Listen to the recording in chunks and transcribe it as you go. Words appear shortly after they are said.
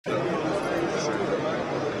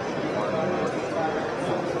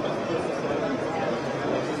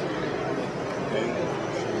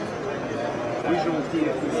visual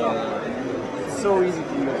theater. It's so easy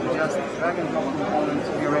to use. You just drag and drop components,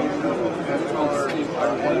 rearrange them, color,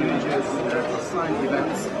 images, assign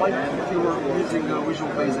events. Like if you were using the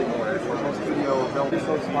Visual Basic for Visual Studio, they'll be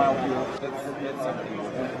so smile to you. That's something.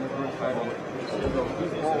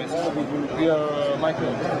 We are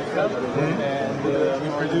mikroElektronika, and we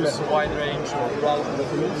produce a wide range of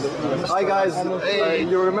routers. Hi guys, hey,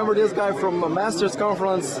 you remember this guy from a Masters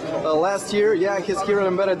conference last year? Yeah, he's here in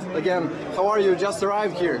Embedded again. How are you? Just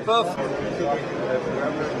arrived here. Puff.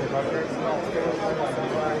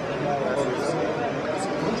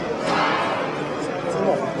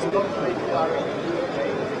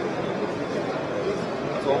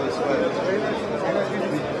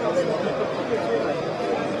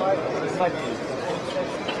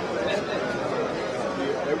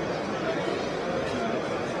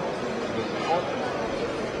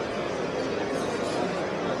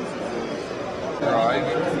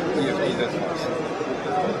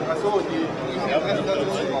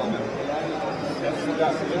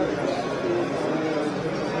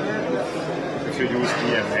 If you use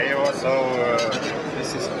DMA or so, this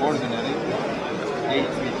is ordinary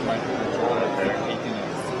 8-bit microcontroller, 18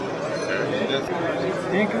 inch.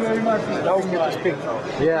 Thank you very much. That was good to speak.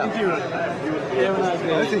 Yeah.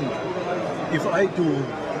 I think if I do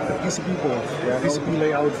PCB board, PCB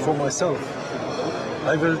layout for myself,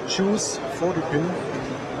 I will choose 40 pin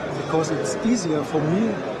because it's easier for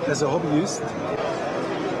me as a hobbyist.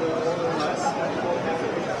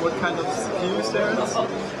 What kind of skills there is?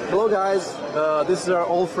 Hello guys, this is our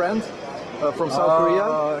old friend from South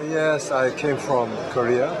Korea. Yes, I came from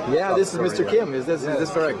Korea. Yeah, South this is Mr. Korea. Kim, is this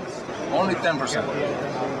correct? Only 10%.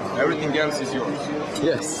 Everything else is yours.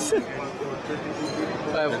 Yes.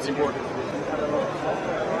 That's important.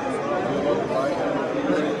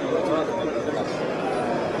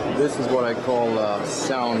 This is what I call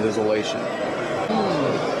sound isolation.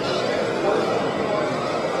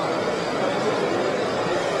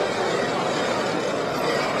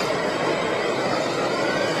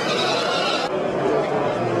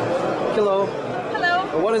 Hello.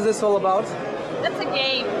 Hello. What is this all about? That's a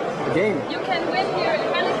game. A game? You can win your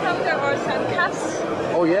helicopter or some cups.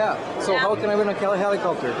 Oh yeah. So Yeah. how can I win a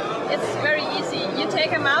helicopter? It's very easy. You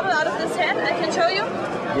take a marble out of this head. I can show you.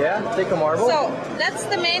 Yeah, take a marble. So that's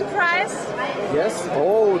the main prize. Yes.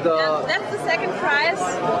 Oh, And that's the second prize.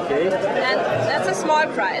 Okay. And that's a small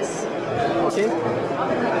prize. Okay.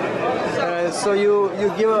 So you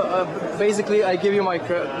give basically I give you my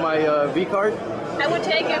V card. I would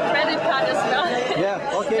take a credit card as well.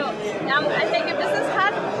 Yeah. Okay. So, I take a business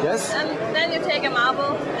card. Yes. And then you take a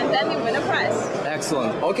marble, and then you win a prize.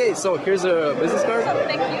 Excellent. Okay, so here's a business card. So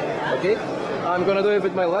thank you. Okay. I'm gonna do it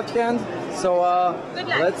with my left hand. So Good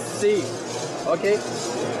luck. let's see. Okay.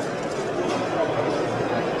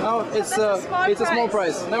 Oh, it's a small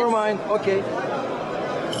prize. Never mind. Okay.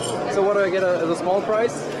 So what do I get as a small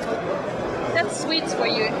prize? That's sweets for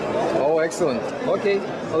you. Oh, excellent. Okay.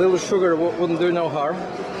 A little sugar wouldn't do no harm.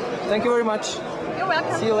 Thank you very much. You're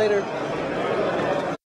welcome. See you later.